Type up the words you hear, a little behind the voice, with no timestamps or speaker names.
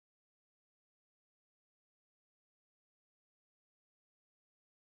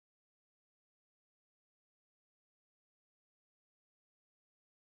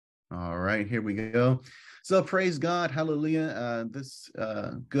All right, here we go. So praise God, hallelujah. This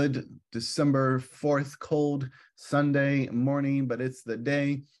good December 4th, cold Sunday morning, but it's the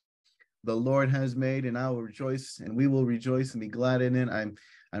day the Lord has made, and I will rejoice, and we will rejoice and be glad in it.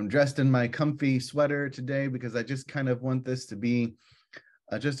 I'm dressed in my comfy sweater today because I just kind of want this to be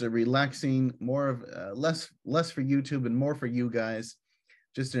just a relaxing, more of less for YouTube and more for you guys.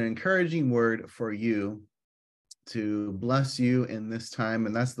 Just an encouraging word for you to bless you in this time.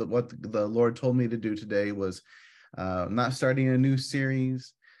 And that's what the Lord told me to do today was not starting a new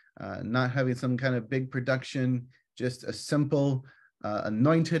series, not having some kind of big production, just a simple,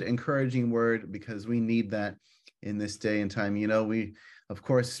 anointed, encouraging word, because we need that in this day and time. You know, we, of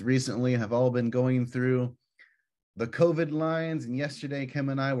course, recently have all been going through the COVID lines, and yesterday Kim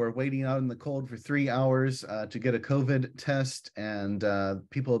and I were waiting out in the cold for 3 hours to get a COVID test, and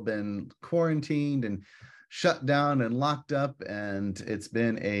people have been quarantined and shut down and locked up, and it's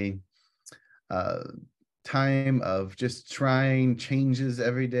been a time of just trying changes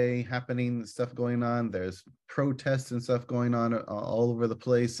every day happening, stuff going on. There's protests and stuff going on all over the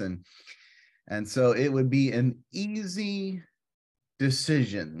place, and so it would be an easy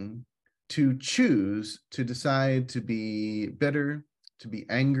decision to choose to decide to be bitter, to be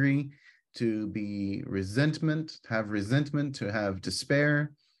angry, to be have resentment, to have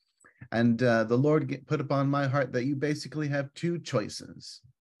despair. And the Lord put upon my heart that you basically have two choices.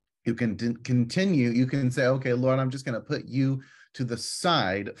 You can continue, you can say, okay, Lord, I'm just going to put you to the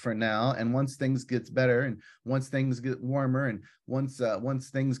side for now. And once things gets better, and once things get warmer, and once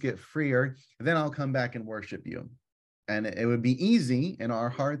things get freer, then I'll come back and worship you. And it would be easy in our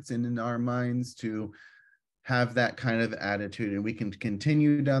hearts and in our minds to have that kind of attitude, and we can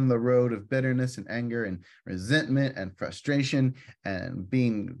continue down the road of bitterness and anger and resentment and frustration and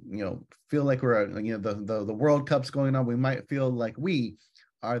being, feel like we're, the World Cup's going on. We might feel like we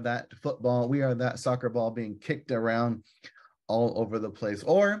are that football, we are that soccer ball being kicked around all over the place.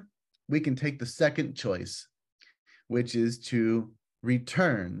 Or we can take the second choice, which is to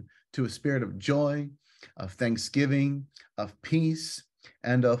return to a spirit of joy, of thanksgiving, of peace,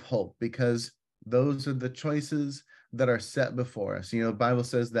 and of hope, because those are the choices that are set before us. The Bible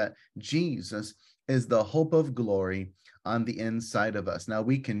says that Jesus is the hope of glory on the inside of us. Now,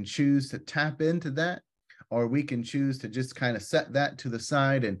 we can choose to tap into that, or we can choose to just kind of set that to the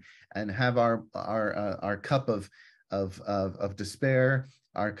side and have our cup of despair,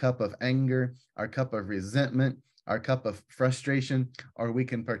 our cup of anger, our cup of resentment, our cup of frustration, or we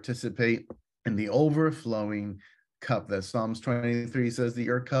can participate in the overflowing cup that Psalms 23 says that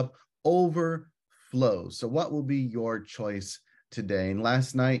your cup overflows. So what will be your choice today? And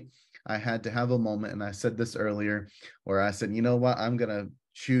last night I had to have a moment, and I said this earlier, where I said, you know what, I'm going to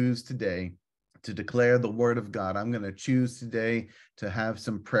choose today to declare the word of God. I'm going to choose today to have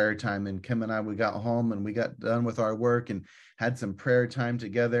some prayer time. And Kim and I, we got home and we got done with our work and had some prayer time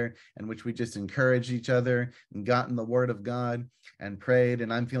together, in which we just encouraged each other and got in the word of God and prayed.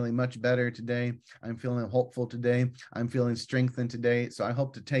 And I'm feeling much better today. I'm feeling hopeful today. I'm feeling strengthened today. So I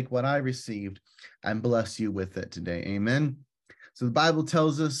hope to take what I received and bless you with it today. Amen. So the Bible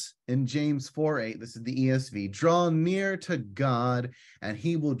tells us in James 4:8, this is the ESV, draw near to God and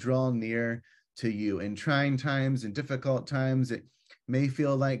he will draw near to you. In trying times, in difficult times, it may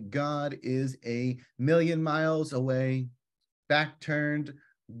feel like God is a million miles away, back turned,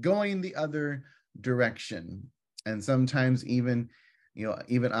 going the other direction. And sometimes even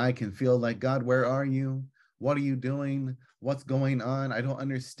I can feel like, God, where are you? What are you doing? What's going on? I don't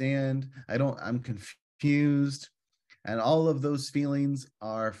understand. I'm confused. And all of those feelings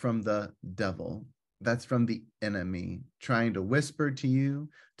are from the devil. That's from the enemy trying to whisper to you,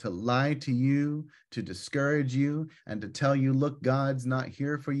 to lie to you, to discourage you, and to tell you, look, God's not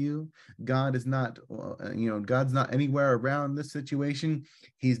here for you. God is not, God's not anywhere around this situation.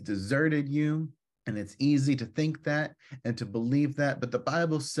 He's deserted you. And it's easy to think that and to believe that. But the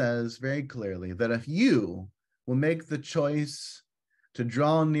Bible says very clearly that if you will make the choice to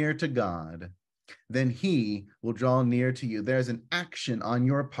draw near to God, then he will draw near to you. There's an action on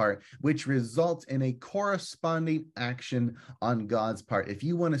your part, which results in a corresponding action on God's part. If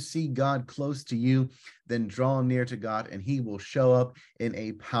you want to see God close to you, then draw near to God and he will show up in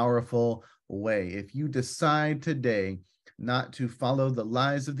a powerful way. If you decide today not to follow the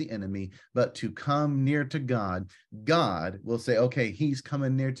lies of the enemy, but to come near to God, God will say, okay, he's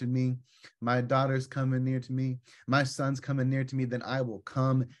coming near to me. My daughter's coming near to me. My son's coming near to me. Then I will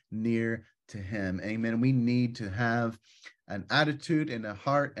come near to him. Amen. We need to have an attitude and a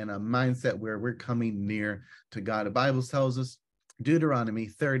heart and a mindset where we're coming near to God. The Bible tells us, Deuteronomy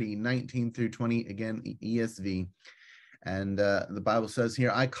 30:19 through 20, again, ESV, And the Bible says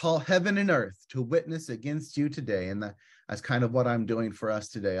here, I call heaven and earth to witness against you today. And that's kind of what I'm doing for us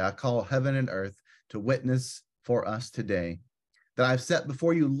today. I call heaven and earth to witness for us today, that I've set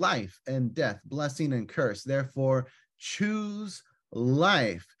before you life and death, blessing and curse. Therefore, choose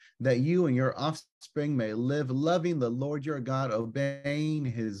life, that you and your offspring may live, loving the Lord your God, obeying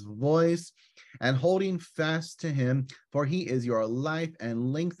his voice and holding fast to him, for he is your life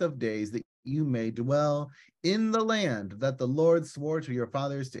and length of days, that you may dwell in the land that the Lord swore to your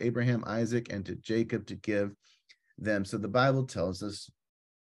fathers, to Abraham, Isaac, and to Jacob, to give them. So the Bible tells us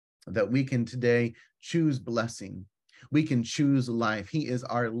that we can today choose blessing. We can choose life. He is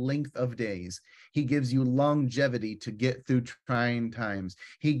our length of days. He gives you longevity to get through trying times.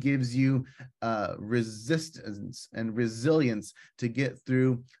 He gives you resistance and resilience to get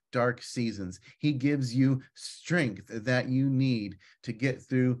through dark seasons. He gives you strength that you need to get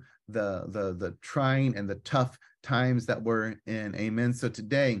through the trying and the tough times that we're in. Amen. So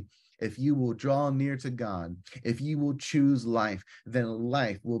today, if you will draw near to God, if you will choose life, then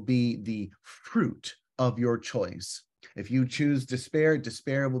life will be the fruit of your choice. If you choose despair,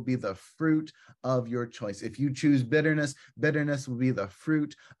 despair will be the fruit of your choice. If you choose bitterness, bitterness will be the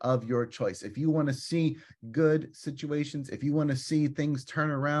fruit of your choice. If you want to see good situations, if you want to see things turn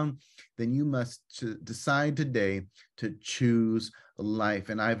around, then you must decide today to choose life.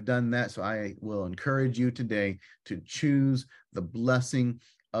 And I've done that, so I will encourage you today to choose the blessing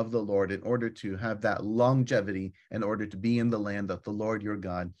of the Lord in order to have that longevity, in order to be in the land that the Lord your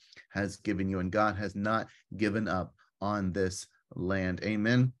God has given you. And God has not given up on this land.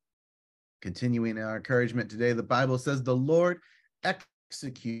 Amen. Continuing our encouragement today, the Bible says the Lord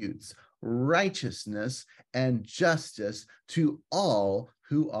executes righteousness and justice to all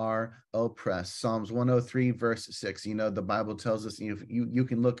who are oppressed. Psalms 103 verse 6. You know, the Bible tells us, you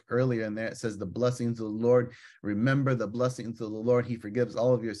can look earlier in there, it says the blessings of the Lord. Remember the blessings of the Lord. He forgives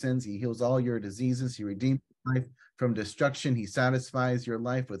all of your sins. He heals all your diseases. He redeems life from destruction. He satisfies your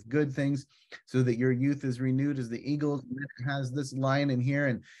life with good things so that your youth is renewed as the eagle. It has this line in here,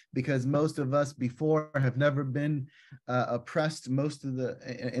 and because most of us before have never been oppressed, most of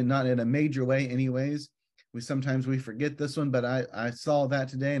and not in a major way anyways, sometimes we forget this one, but I saw that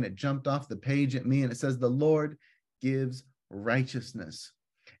today and it jumped off the page at me, and it says the Lord gives righteousness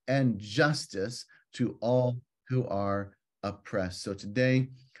and justice to all who are oppressed. So today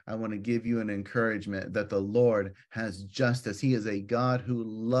I want to give you an encouragement that the Lord has justice. He is a God who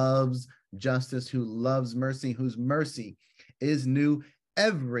loves justice, who loves mercy, whose mercy is new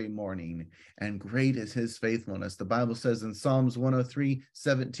every morning, and great is his faithfulness. The Bible says in Psalms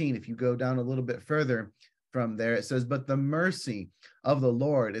 103:17, if you go down a little bit further from there, it says, but the mercy of the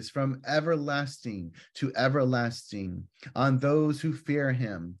Lord is from everlasting to everlasting on those who fear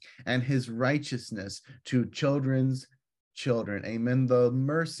him, and his righteousness to children's children. Amen. The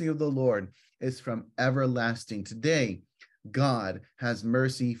mercy of the Lord is from everlasting. Today, God has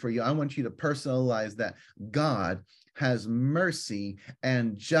mercy for you. I want you to personalize that. God has mercy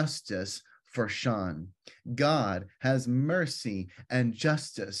and justice for Sean. God has mercy and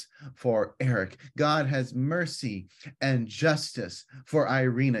justice for Eric. God has mercy and justice for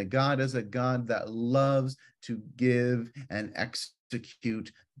Irina. God is a God that loves to give and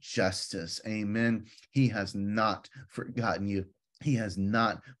execute justice. Amen. He has not forgotten you. He has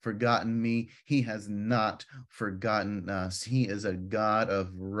not forgotten me. He has not forgotten us. He is a God of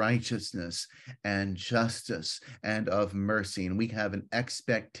righteousness and justice and of mercy. And we have an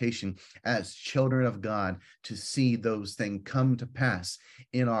expectation as children of God to see those things come to pass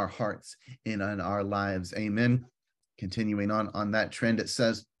in our hearts, in our lives. Amen. Continuing on that trend, it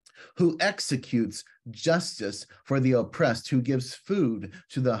says, who executes justice for the oppressed, who gives food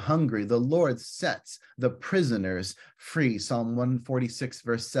to the hungry. The Lord sets the prisoners free. Psalm 146,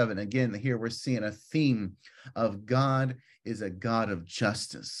 verse 7. Again, here we're seeing a theme of God is a God of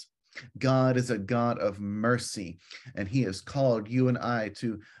justice. God is a God of mercy, and he has called you and I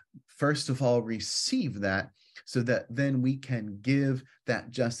to, first of all, receive that, so that then we can give that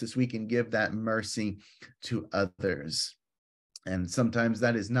justice, we can give that mercy to others. And sometimes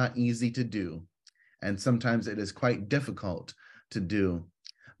that is not easy to do. And sometimes it is quite difficult to do.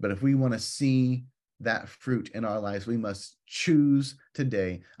 But if we want to see that fruit in our lives, we must choose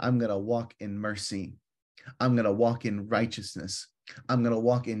today. I'm going to walk in mercy. I'm going to walk in righteousness. I'm going to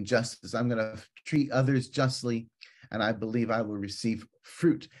walk in justice. I'm going to treat others justly. And I believe I will receive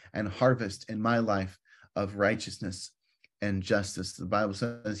fruit and harvest in my life of righteousness and justice. The Bible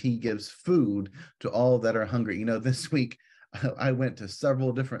says he gives food to all that are hungry. You know, this week, I went to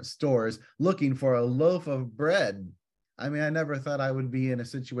several different stores looking for a loaf of bread. I mean, I never thought I would be in a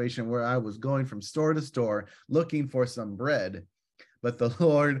situation where I was going from store to store looking for some bread, but the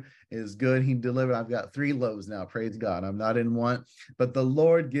Lord is good. He delivered. I've got 3 loaves now. Praise God. I'm not in want, but the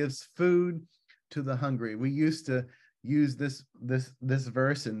Lord gives food to the hungry. We used to use this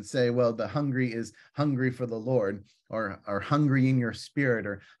verse and say, well, the hungry is hungry for the Lord, or hungry in your spirit,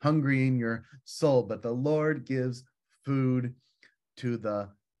 or hungry in your soul. But the Lord gives food to the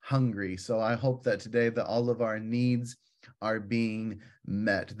hungry. So I hope that today that all of our needs are being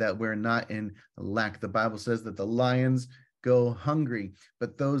met, that we're not in lack. The Bible says that the lions go hungry,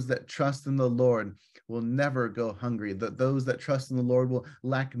 but those that trust in the Lord will never go hungry. That those that trust in the Lord will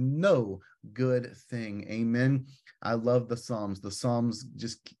lack no good thing. Amen. I love the Psalms. The Psalms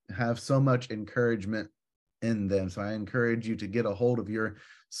just have so much encouragement in them. So I encourage you to get a hold of your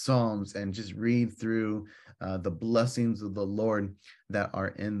Psalms and just read through the blessings of the Lord that are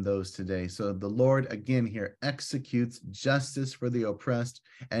in those today. So the Lord, again, here executes justice for the oppressed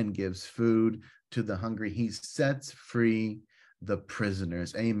and gives food to the hungry. He sets free the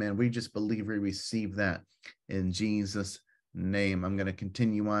prisoners. Amen. We just believe we receive that in Jesus' name. I'm going to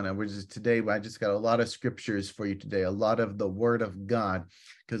continue on. And I just got a lot of scriptures for you today, a lot of the word of God,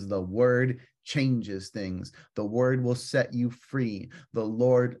 because the word changes things. The word will set you free. The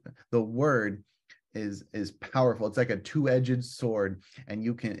word is powerful. It's like a two-edged sword, and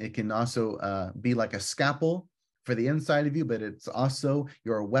it can also be like a scalpel for the inside of you, but it's also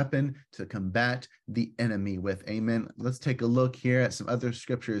your weapon to combat the enemy with. Amen. Let's take a look here at some other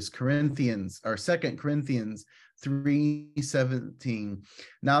scriptures. 2 Corinthians 3:17.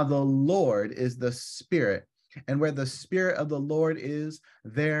 Now the Lord is the Spirit, and where the Spirit of the Lord is,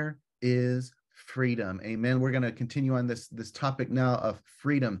 there is freedom. Amen. We're going to continue on this topic now of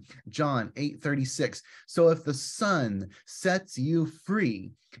freedom. John 8:36. So if the Son sets you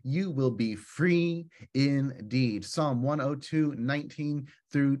free, you will be free indeed. Psalm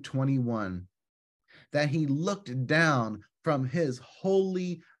 102:19-21. That he looked down from his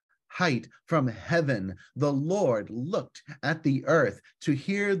holy height, from heaven, the Lord looked at the earth to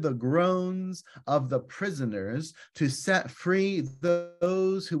hear the groans of the prisoners, to set free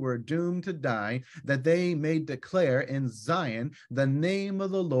those who were doomed to die, that they may declare in Zion the name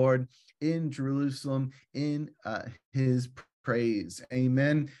of the Lord, in Jerusalem in his praise.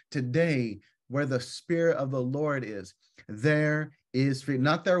 Amen. Today, where the Spirit of the Lord is, there is freedom.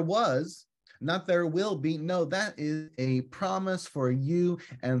 Not there was, not there will be. No, that is a promise for you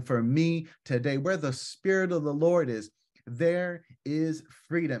and for me today. Where the Spirit of the Lord is, there is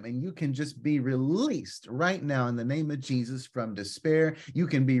freedom. And you can just be released right now in the name of Jesus from despair. You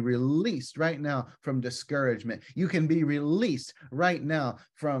can be released right now from discouragement. You can be released right now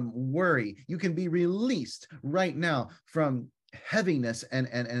from worry. You can be released right now from heaviness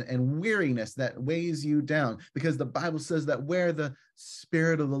and weariness that weighs you down, because the Bible says that where the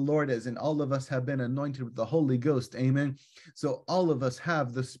Spirit of the Lord is, and all of us have been anointed with the Holy Ghost. Amen. So all of us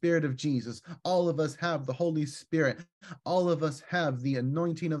have the Spirit of Jesus. All of us have the Holy Spirit. All of us have the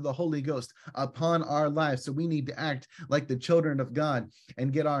anointing of the Holy Ghost upon our lives. So we need to act like the children of God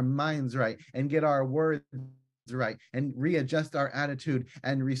and get our minds right and get our words right and readjust our attitude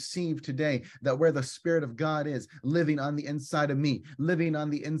and receive today that where the Spirit of God is living on the inside of me, living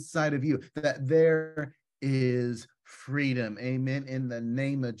on the inside of you, that there is freedom. Amen. In the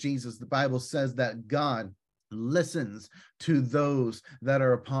name of Jesus. The Bible says that God listens to those that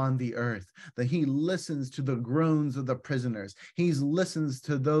are upon the earth, that he listens to the groans of the prisoners. He listens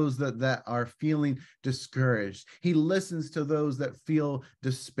to those that are feeling discouraged. He listens to those that feel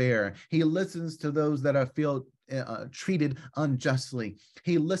despair. He listens to those that feel treated unjustly.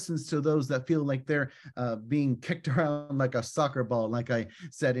 He listens to those that feel like they're being kicked around like a soccer ball, like I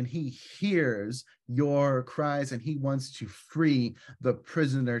said, and he hears your cries and he wants to free the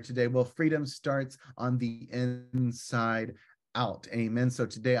prisoner today. Well, freedom starts on the inside out. Amen. So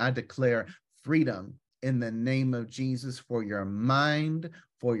today I declare freedom in the name of Jesus for your mind,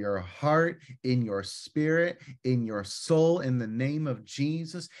 for your heart, in your spirit, in your soul, in the name of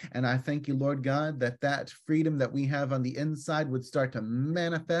Jesus. And I thank you, Lord God, that freedom that we have on the inside would start to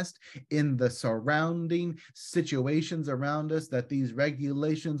manifest in the surrounding situations around us, that these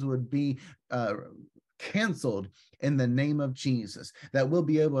regulations would be canceled in the name of Jesus, that we'll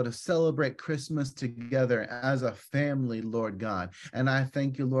be able to celebrate Christmas together as a family, Lord God. And I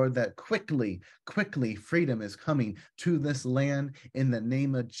thank you, Lord, that quickly freedom is coming to this land in the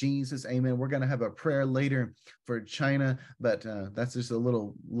name of Jesus. Amen. We're going to have a prayer later for China, but that's just a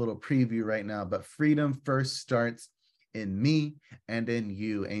little preview right now. But freedom first starts in me and in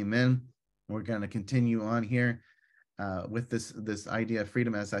you. Amen. We're going to continue on here with this idea of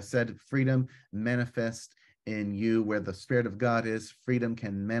freedom. As I said, freedom manifests in you. Where the Spirit of God is, freedom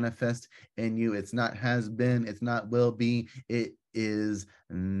can manifest in you. It's not has been, it's not will be, it is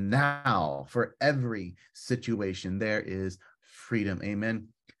now. For every situation, there is freedom. Amen.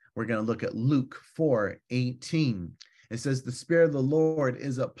 We're going to look at Luke 4:18. It says, the Spirit of the Lord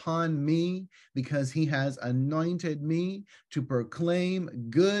is upon me because he has anointed me to proclaim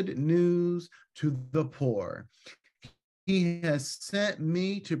good news to the poor. He has sent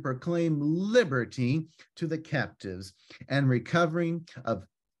me to proclaim liberty to the captives and recovering of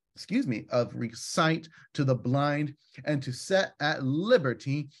sight to the blind, and to set at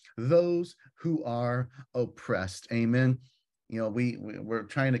liberty those who are oppressed. Amen. We're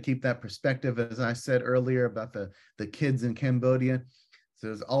trying to keep that perspective, as I said earlier, about the kids in Cambodia. So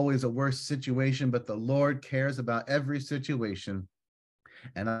there's always a worse situation, but the Lord cares about every situation.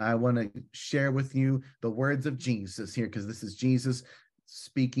 And I want to share with you the words of Jesus here, because this is Jesus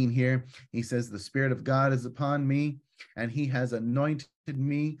speaking here. He says, the Spirit of God is upon me, and he has anointed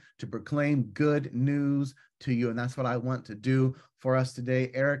me to proclaim good news to you. And that's what I want to do for us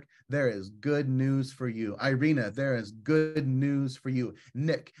today. Eric, there is good news for you. Irina, there is good news for you.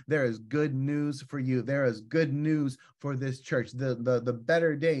 Nick, there is good news for you. There is good news for this church. The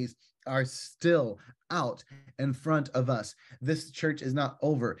better days are still out in front of us. This church is not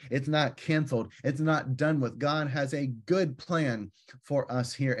over. It's not canceled. It's not done with. God has a good plan for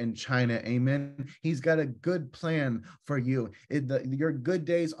us here in China. Amen. He's got a good plan for you. Your good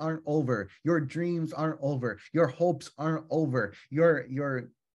days aren't over. Your dreams aren't over. Your hopes aren't over. Your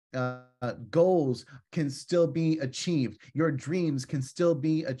goals can still be achieved. Your dreams can still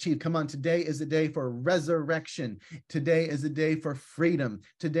be achieved. Come on, today is a day for resurrection. Today is a day for freedom.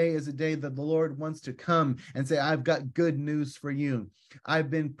 Today is a day that the Lord wants to come and say, I've got good news for you. I've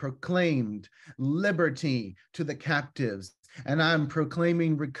been proclaimed liberty to the captives, and I'm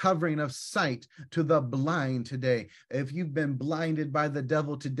proclaiming recovering of sight to the blind today. If you've been blinded by the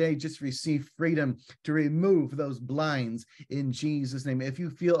devil today, just receive freedom to remove those blinds in Jesus' name. If you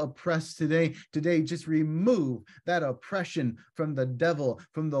feel oppressed today, just remove that oppression from the devil,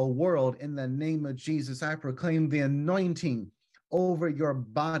 from the world, in the name of Jesus. I proclaim the anointing over your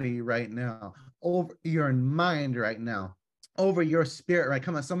body right now, over your mind right now, over your spirit, right?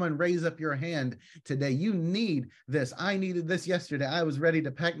 Come on, someone raise up your hand today. You need this. I needed this yesterday. I was ready to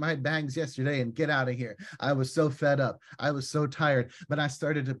pack my bags yesterday and get out of here. I was so fed up. I was so tired, but I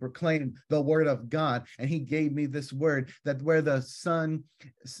started to proclaim the word of God, and he gave me this word that where the Son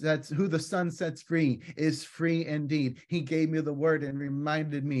sets, who the Son sets free is free indeed. He gave me the word and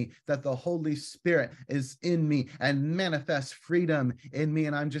reminded me that the Holy Spirit is in me and manifests freedom in me.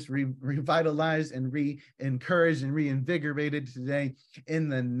 And I'm just revitalized and re-encouraged and reinvigorated today in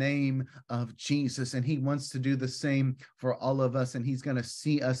the name of Jesus. And he wants to do the same for all of us, and he's going to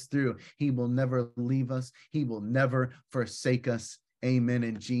see us through. He will never leave us. He will never forsake us. Amen.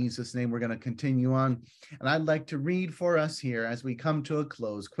 In Jesus' name, we're going to continue on. And I'd like to read for us here as we come to a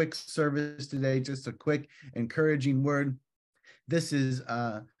close. Quick service today, just a quick encouraging word. This is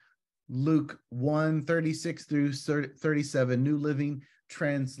Luke 1:36 through 37, New Living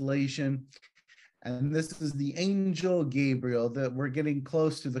Translation. And this is the angel Gabriel. That we're getting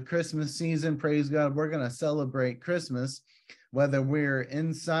close to the Christmas season. Praise God. We're going to celebrate Christmas, whether we're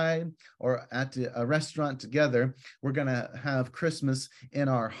inside or at a restaurant together. We're going to have Christmas in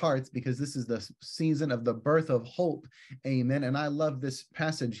our hearts, because this is the season of the birth of hope. Amen. And I love this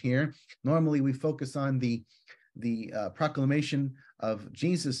passage here. Normally we focus on the proclamation of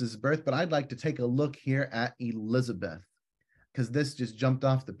Jesus's birth, but I'd like to take a look here at Elizabeth, because this just jumped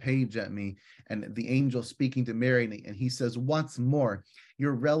off the page at me. And the angel speaking to Mary, and he says, what's more,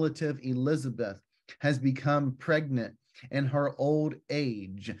 your relative Elizabeth has become pregnant in her old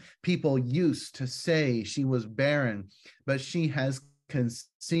age. People used to say she was barren, but she has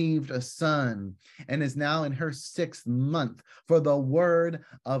conceived a son and is now in her 6th month, for the word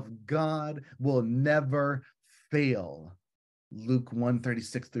of God will never fail. Luke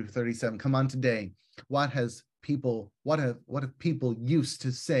 1:36 through 37. Come on today. What have people used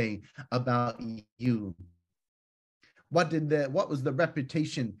to say about you? What was the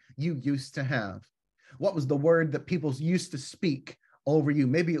reputation you used to have? What was the word that people used to speak over you?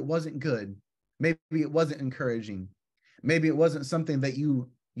 Maybe it wasn't good. Maybe it wasn't encouraging. Maybe it wasn't something that you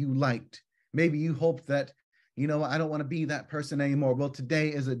liked. Maybe you hoped that, I don't want to be that person anymore. Well, today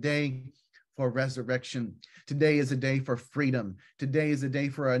is a day for resurrection. Today is a day for freedom. Today is a day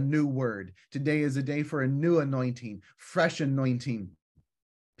for a new word. Today is a day for a new anointing, fresh anointing.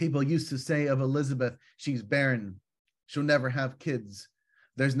 People used to say of Elizabeth, she's barren. She'll never have kids.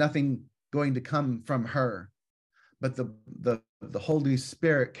 There's nothing going to come from her. But the Holy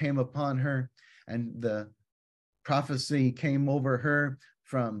Spirit came upon her, and the prophecy came over her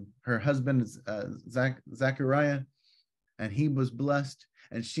from her husband, Zachariah, and he was blessed,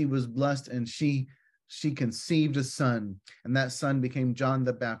 and she was blessed, and she conceived a son, and that son became John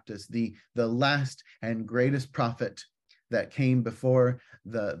the Baptist, the last and greatest prophet that came before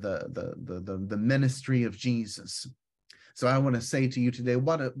the ministry of Jesus. So I want to say to you today,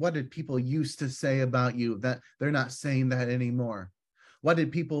 what did people used to say about you that they're not saying that anymore? What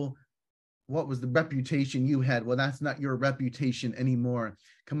was the reputation you had? Well, that's not your reputation anymore.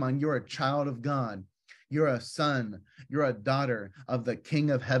 Come on, you're a child of God. You're a son. You're a daughter of the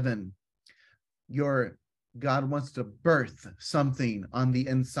King of Heaven. God wants to birth something on the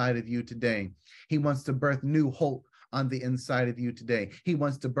inside of you today. He wants to birth new hope on the inside of you today. He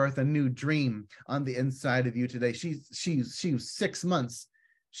wants to birth a new dream on the inside of you today. She was 6 months.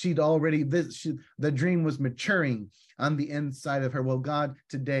 The dream was maturing on the inside of her. Well, God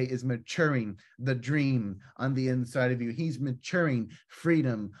today is maturing the dream on the inside of you. He's maturing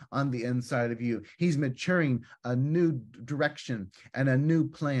freedom on the inside of you. He's maturing a new direction and a new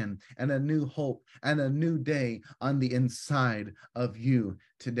plan and a new hope and a new day on the inside of you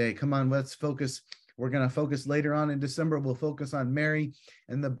today. Come on, let's focus. We're going to focus later on in December. We'll focus on Mary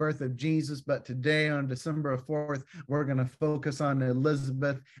and the birth of Jesus. But today on December 4th, we're going to focus on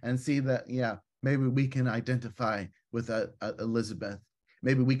Elizabeth and see that, maybe we can identify with Elizabeth.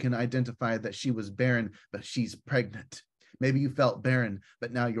 Maybe we can identify that she was barren, but she's pregnant. Maybe you felt barren,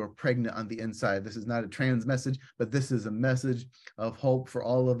 but now you're pregnant on the inside. This is not a trans message, but this is a message of hope for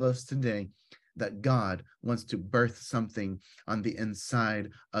all of us today, that God wants to birth something on the inside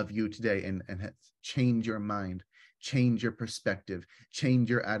of you today and change your mind, change your perspective, change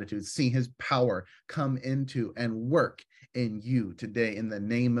your attitude, see his power come into and work in you today in the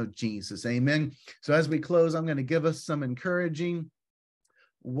name of Jesus. Amen. So as we close, I'm going to give us some encouraging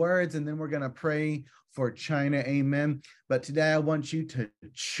words, and then we're going to pray for China. Amen. But today I want you to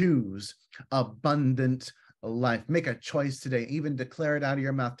choose abundant life. Make a choice today, even declare it out of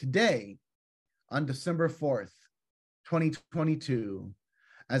your mouth. Today, on December 4th, 2022,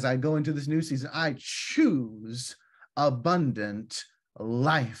 as I go into this new season, I choose abundant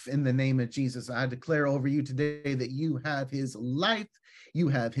life in the name of Jesus. I declare over you today that you have his life, you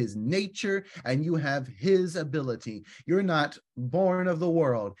have his nature, and you have his ability. You're not born of the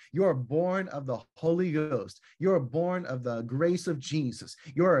world. You're born of the Holy Ghost. You're born of the grace of Jesus.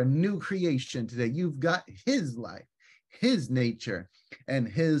 You're a new creation today. You've got his life, his nature, and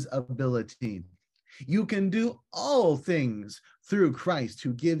his ability. You can do all things through Christ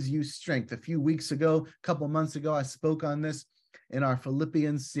who gives you strength. A few weeks ago, a couple months ago, I spoke on this in our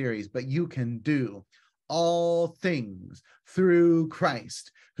Philippians series, but you can do all things through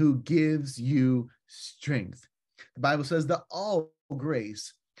Christ who gives you strength. The Bible says that all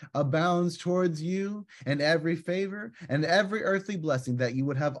grace abounds towards you and every favor and every earthly blessing, that you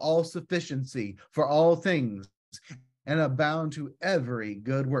would have all sufficiency for all things and abound to every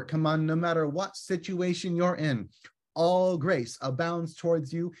good work. Come on, no matter what situation you're in, all grace abounds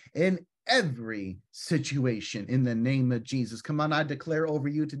towards you in every situation in the name of Jesus. Come on, I declare over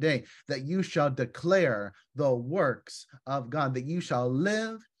you today that you shall declare the works of God, that you shall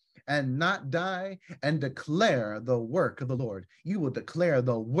live and not die and declare the work of the Lord. You will declare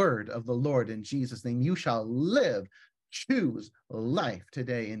the word of the Lord in Jesus' name. You shall live, choose life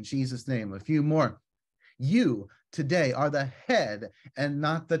today in Jesus' name. A few more. You today are the head and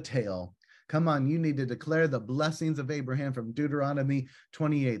not the tail. Come on, you need to declare the blessings of Abraham from Deuteronomy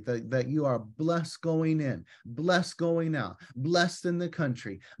 28, that you are blessed going in, blessed going out, blessed in the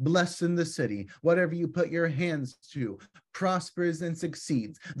country, blessed in the city. Whatever you put your hands to prospers and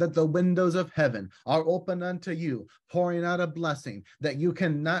succeeds, that the windows of heaven are open unto you, pouring out a blessing that you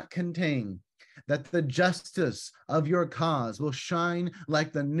cannot contain, that the justice of your cause will shine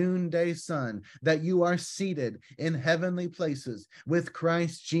like the noonday sun, that you are seated in heavenly places with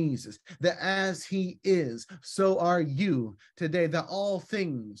Christ Jesus, that as he is, so are you today, that all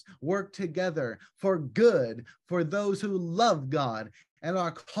things work together for good for those who love God and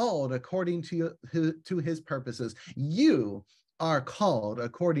are called according to his purposes. You are called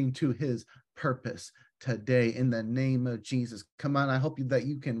according to his purpose today in the name of Jesus. Come on, I hope that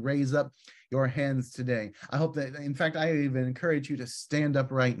you can raise up your hands today. I hope that, in fact, I even encourage you to stand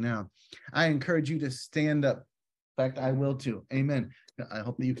up right now. I encourage you to stand up. In fact, I will too. Amen. I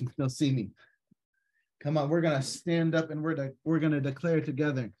hope that you can still see me. Come on, we're going to stand up and we're going to declare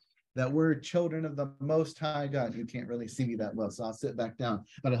together that we're children of the Most High God. You can't really see me that well, so I'll sit back down,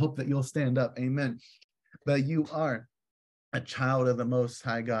 but I hope that you'll stand up. Amen. But you are a child of the Most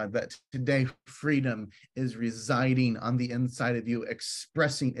High God, that today freedom is residing on the inside of you,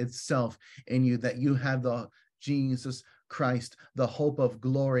 expressing itself in you, that you have the Jesus Christ, the hope of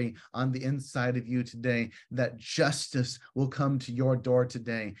glory on the inside of you today, that justice will come to your door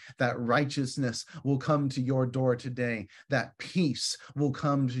today, that righteousness will come to your door today, that peace will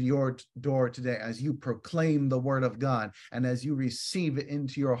come to your door today as you proclaim the word of God and as you receive it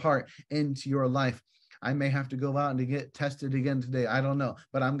into your heart, into your life. I may have to go out and get tested again today. I don't know,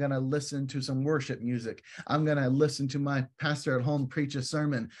 but I'm going to listen to some worship music. I'm going to listen to my pastor at home preach a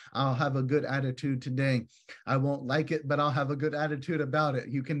sermon. I'll have a good attitude today. I won't like it, but I'll have a good attitude about it.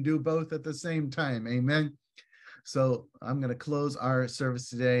 You can do both at the same time. Amen. So I'm going to close our service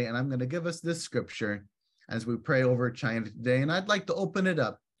today, and I'm going to give us this scripture as we pray over China today. And I'd like to open it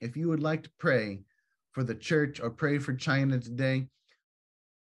up. If you would like to pray for the church or pray for China today,